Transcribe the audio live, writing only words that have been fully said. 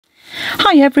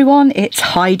Hi everyone, it's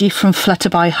Heidi from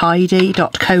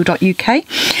flutterbyheidi.co.uk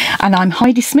and I'm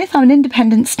Heidi Smith. I'm an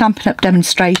independent Stampin' Up!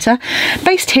 Demonstrator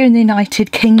based here in the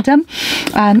United Kingdom,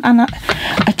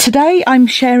 today I'm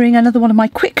sharing another one of my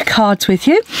quick cards with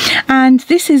you, and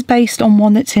this is based on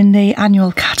one that's in the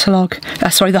annual catalogue,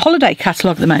 the holiday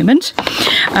catalogue at the moment.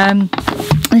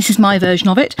 This is my version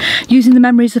of it, using the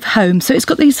memories of home. So it's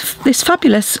got this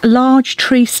fabulous large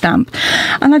tree stamp,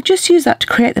 and I've just used that to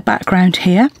create the background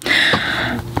here.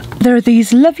 There are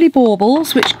these lovely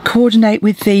baubles which coordinate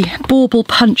with the bauble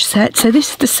punch set. So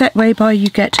this is the set whereby you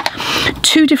get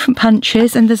two different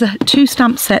punches, and there's two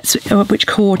stamp sets which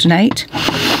coordinate,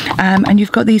 and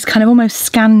you've got these kind of almost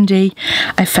Scandi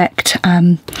effect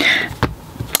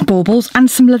baubles and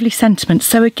some lovely sentiments.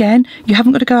 So again, you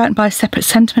haven't got to go out and buy a separate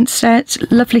sentiment set,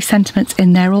 lovely sentiments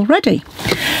in there already.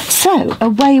 So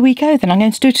away we go then. I'm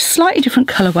going to do it a slightly different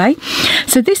colourway.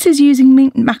 So this is using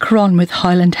mint macaron with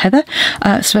Highland heather,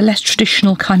 so a less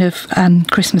traditional kind of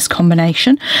Christmas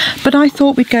combination, but I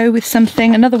thought we'd go with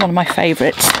something, another one of my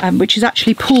favourites, which is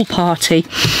actually Pool Party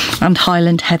and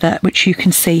Highland heather, which you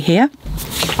can see here.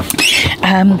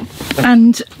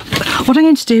 And what I'm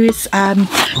going to do is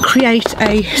create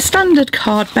a standard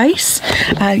card base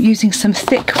using some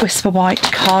thick Whisper White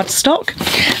cardstock,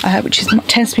 which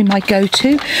tends to be my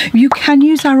go-to. You can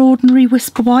use our ordinary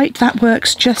Whisper White, that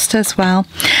works just as well.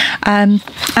 And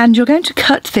you're going to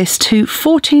cut this to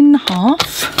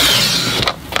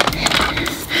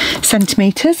 14.5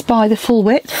 centimetres by the full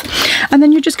width, and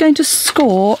then you're just going to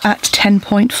score at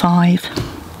 10.5.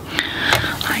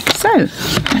 like so.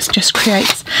 Let's just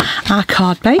create our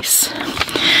card base.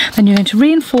 Then you're going to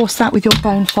reinforce that with your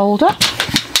bone folder.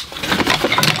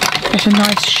 Get a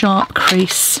nice sharp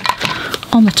crease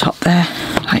on the top there,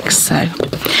 like so.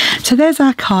 So there's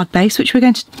our card base, which we're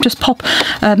going to just pop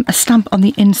a stamp on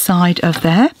the inside of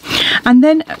there. And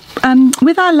then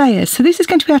with our layers, so this is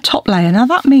going to be our top layer. Now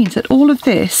that means that all of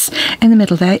this in the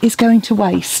middle there is going to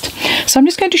waste. So I'm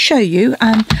just going to show you,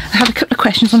 I have a couple of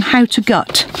questions on how to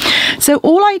gut. So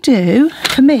all I do,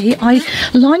 for me, I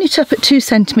line it up at 2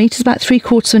 centimetres, about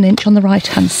 3/4 of an inch on the right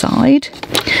hand side,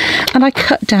 and I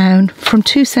cut down from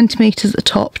 2 centimetres at the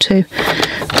top to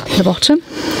the bottom.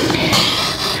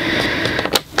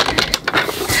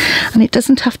 And it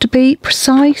doesn't have to be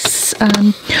precise,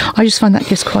 I just find that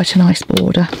gives quite a nice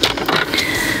border.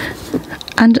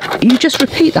 And you just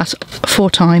repeat that 4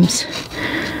 times,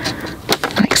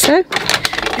 like so. You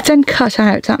then cut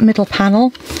out that middle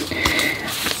panel,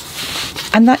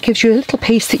 and that gives you a little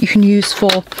piece that you can use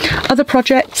for other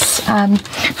projects,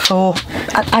 for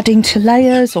adding to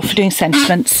layers or for doing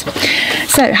sentiments.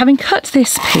 So having cut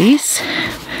this piece,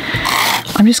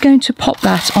 I'm just going to pop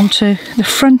that onto the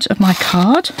front of my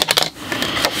card.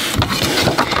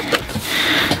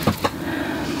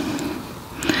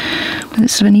 With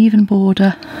sort of an even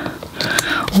border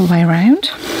all the way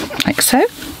around, like so.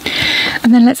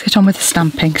 And then let's get on with the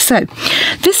stamping. So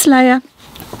this layer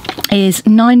is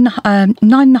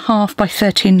 9.5 by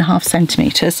 13.5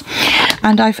 centimetres,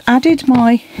 and I've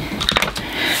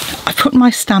put my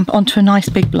stamp onto a nice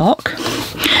big block.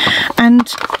 And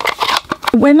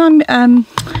when I'm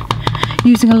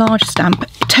using a large stamp,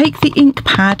 take the ink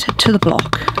pad to the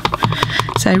block.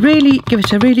 So really give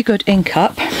it a really good ink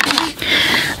up.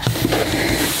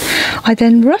 I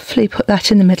then roughly put that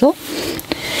in the middle,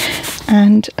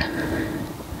 and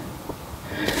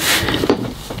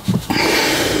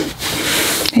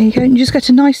there you go, and you just get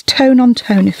a nice tone on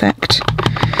tone effect.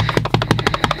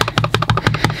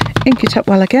 Ink it up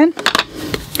well again,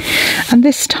 and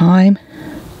this time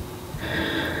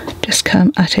just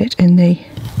come at it in the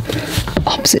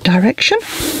opposite direction.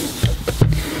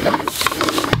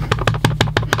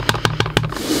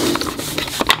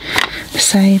 The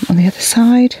same on the other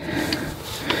side.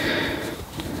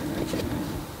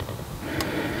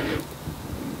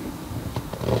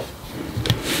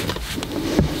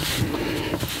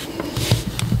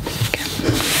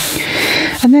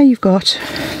 And there you've got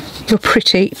your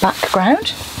pretty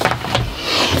background.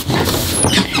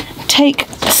 Take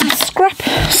some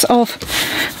scraps of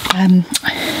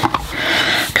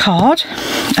card,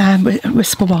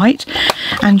 Whisper White,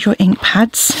 and your ink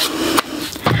pads,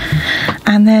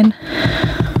 and then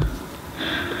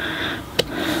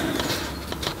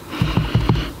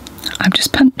I'm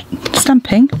just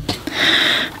stamping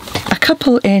a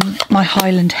couple in my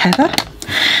Highland heather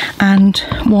and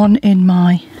one in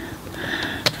my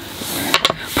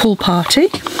Pool Party.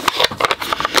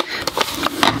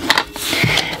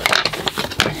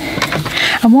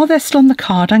 And while they're still on the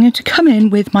card, I'm going to come in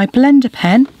with my blender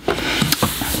pen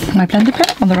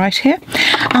on the right here,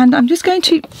 and I'm just going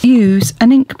to use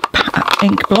an ink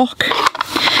block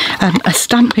a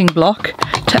stamping block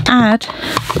to add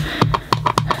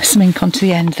some ink onto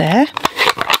the end there.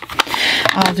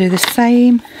 I'll do the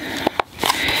same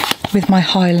with my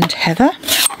Highland Heather.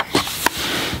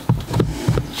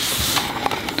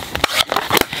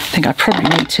 I think I probably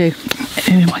need to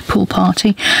in my pool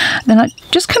party. Then I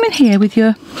just come in here with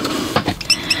your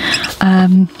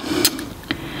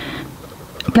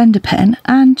blender pen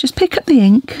and just pick up the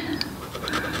ink,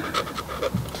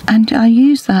 and I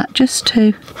use that just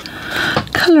to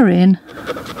colour in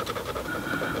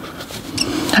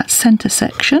that centre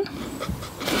section.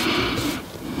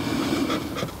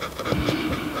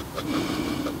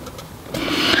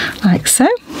 Like so.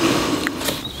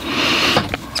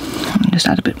 And just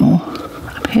add a bit more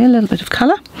up here, a little bit of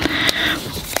colour.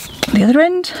 The other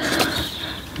end.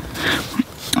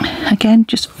 Again,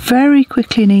 just very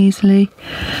quickly and easily,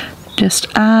 just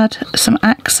add some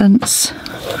accents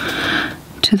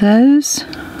to those.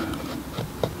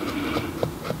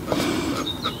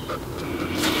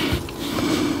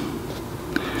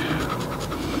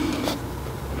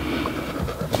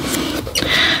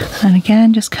 And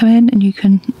again, just come in and you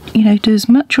can, you know, do as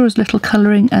much or as little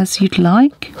colouring as you'd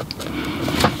like.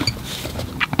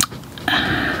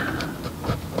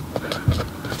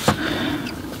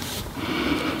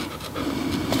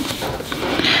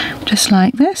 Just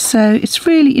like this. So it's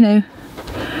really, you know,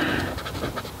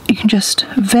 you can just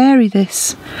vary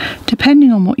this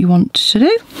depending on what you want to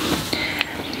do.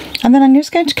 And then I'm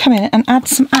just going to come in and add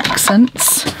some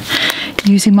accents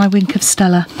using my Wink of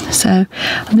Stella. So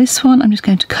on this one I'm just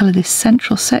going to colour this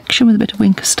central section with a bit of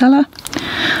Wink of Stella,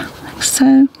 like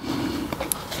so.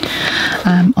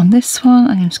 On this one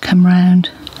I'm going to come round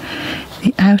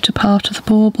the outer part of the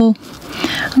bauble,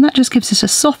 and that just gives us a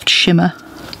soft shimmer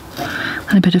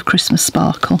and a bit of Christmas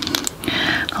sparkle.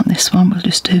 On this one we'll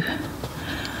just do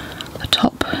the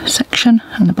top section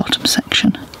and the bottom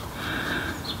section.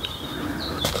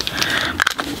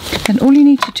 And all you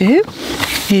need to do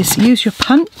is use your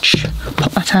punch,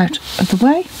 pop that out of the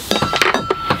way,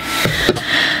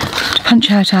 to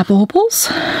punch out our baubles.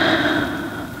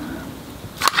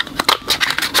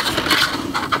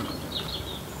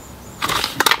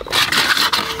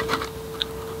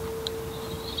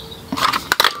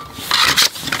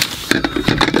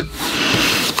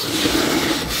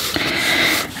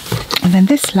 And then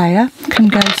this layer can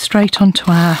go straight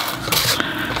onto our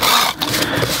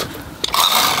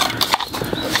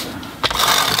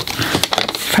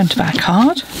front of our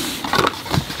card.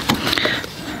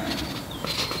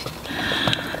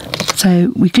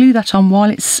 So we glue that on while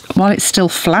it's still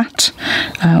flat.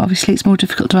 Obviously it's more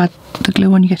difficult to add the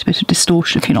glue on, you get a bit of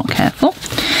distortion if you're not careful.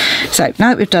 So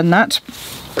now that we've done that,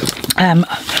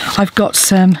 I've got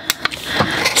some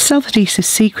self-adhesive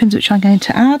sequins which I'm going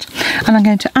to add, and I'm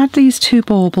going to add these two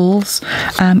baubles.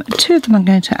 Two of them I'm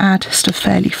going to add stuff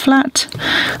fairly flat,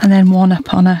 and then one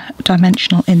up on a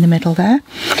dimensional in the middle there.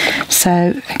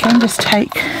 So again, just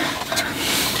take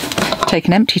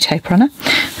an empty tape runner.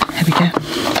 There we go.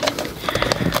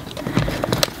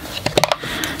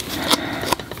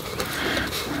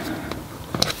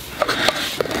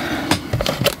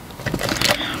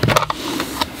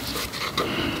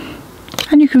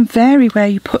 And you can vary where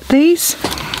you put these.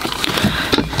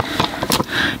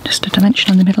 Just a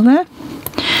dimension in the middle there.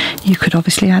 You could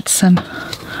obviously add some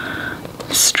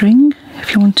string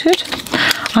if you wanted.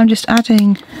 I'm just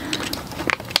adding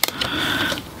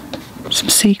some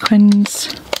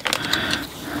sequins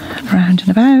round and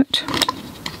about.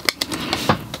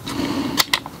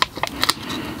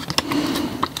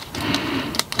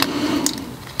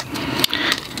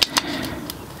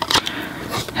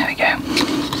 There we go.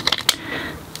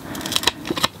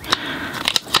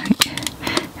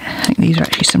 I think these are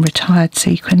actually some retired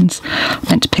sequins. I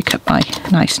meant to pick up my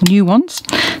nice new ones.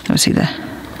 Obviously there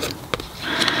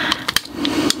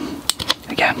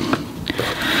we go.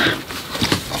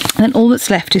 And then all that's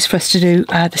left is for us to do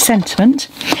the sentiment.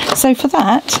 So for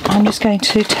that I'm just going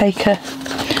to take a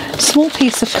small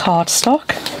piece of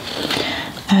cardstock,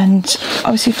 and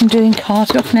obviously from doing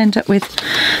cards we often end up with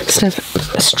sort of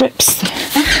strips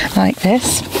like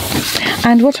this,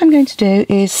 and what I'm going to do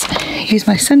is use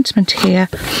my sentiment here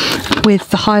with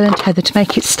the Highland Heather to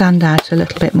make it stand out a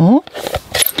little bit more.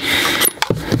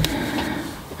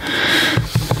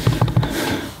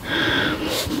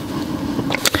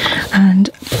 And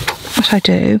what I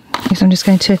do is I'm just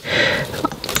going to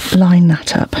line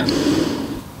that up.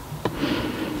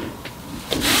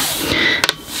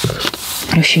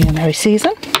 Wishing you a Merry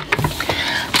Season.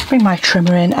 Bring my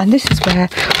trimmer in, and this is where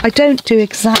I don't do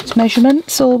exact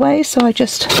measurements always, so I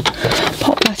just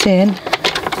pop that in.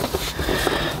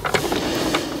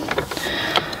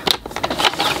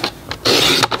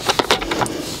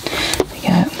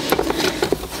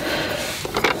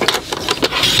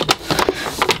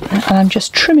 and I'm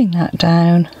just trimming that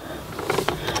down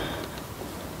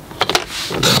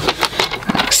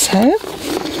like so.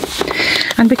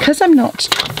 And because I'm not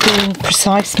doing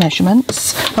precise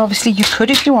measurements, obviously you could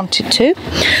if you wanted to,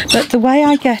 but the way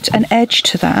I get an edge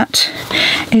to that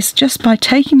is just by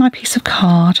taking my piece of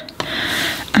card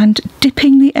and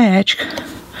dipping the edge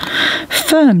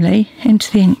firmly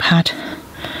into the ink pad,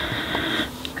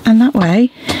 and that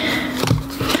way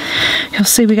you'll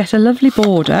see we get a lovely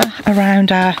border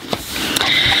around our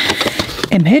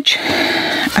image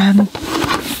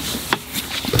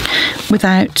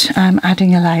without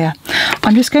adding a layer.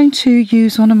 I'm just going to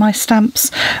use one of my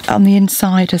stamps on the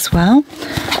inside as well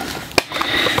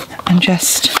and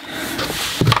just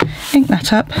ink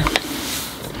that up.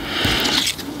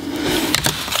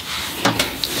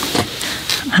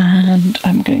 And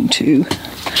I'm going to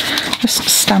just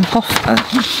stamp off a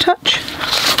touch.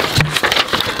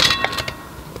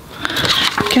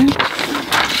 Okay.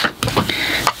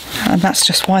 And that's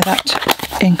just why that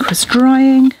ink was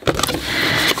drying.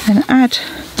 Then add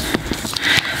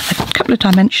a couple of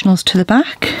dimensionals to the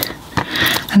back,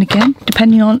 and again,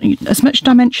 depending on as much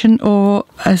dimension or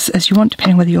as you want,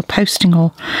 depending whether you're posting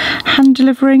or hand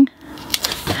delivering.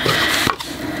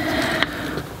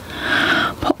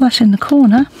 Pop that in the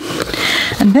corner,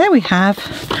 and there we have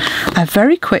a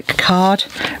very quick card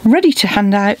ready to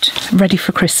hand out, ready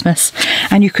for Christmas,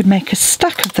 and you could make a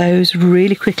stack of those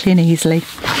really quickly and easily.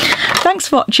 Thanks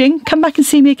for watching. Come back and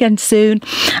see me again soon,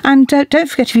 and don't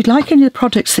forget, if you'd like any of the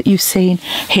products that you've seen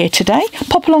here today,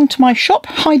 pop along to my shop,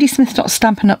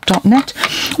 heidismith.stampandup.net,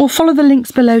 or follow the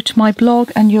links below to my blog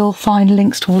and you'll find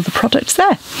links to all of the products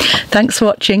there. Thanks for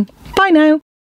watching. Bye now.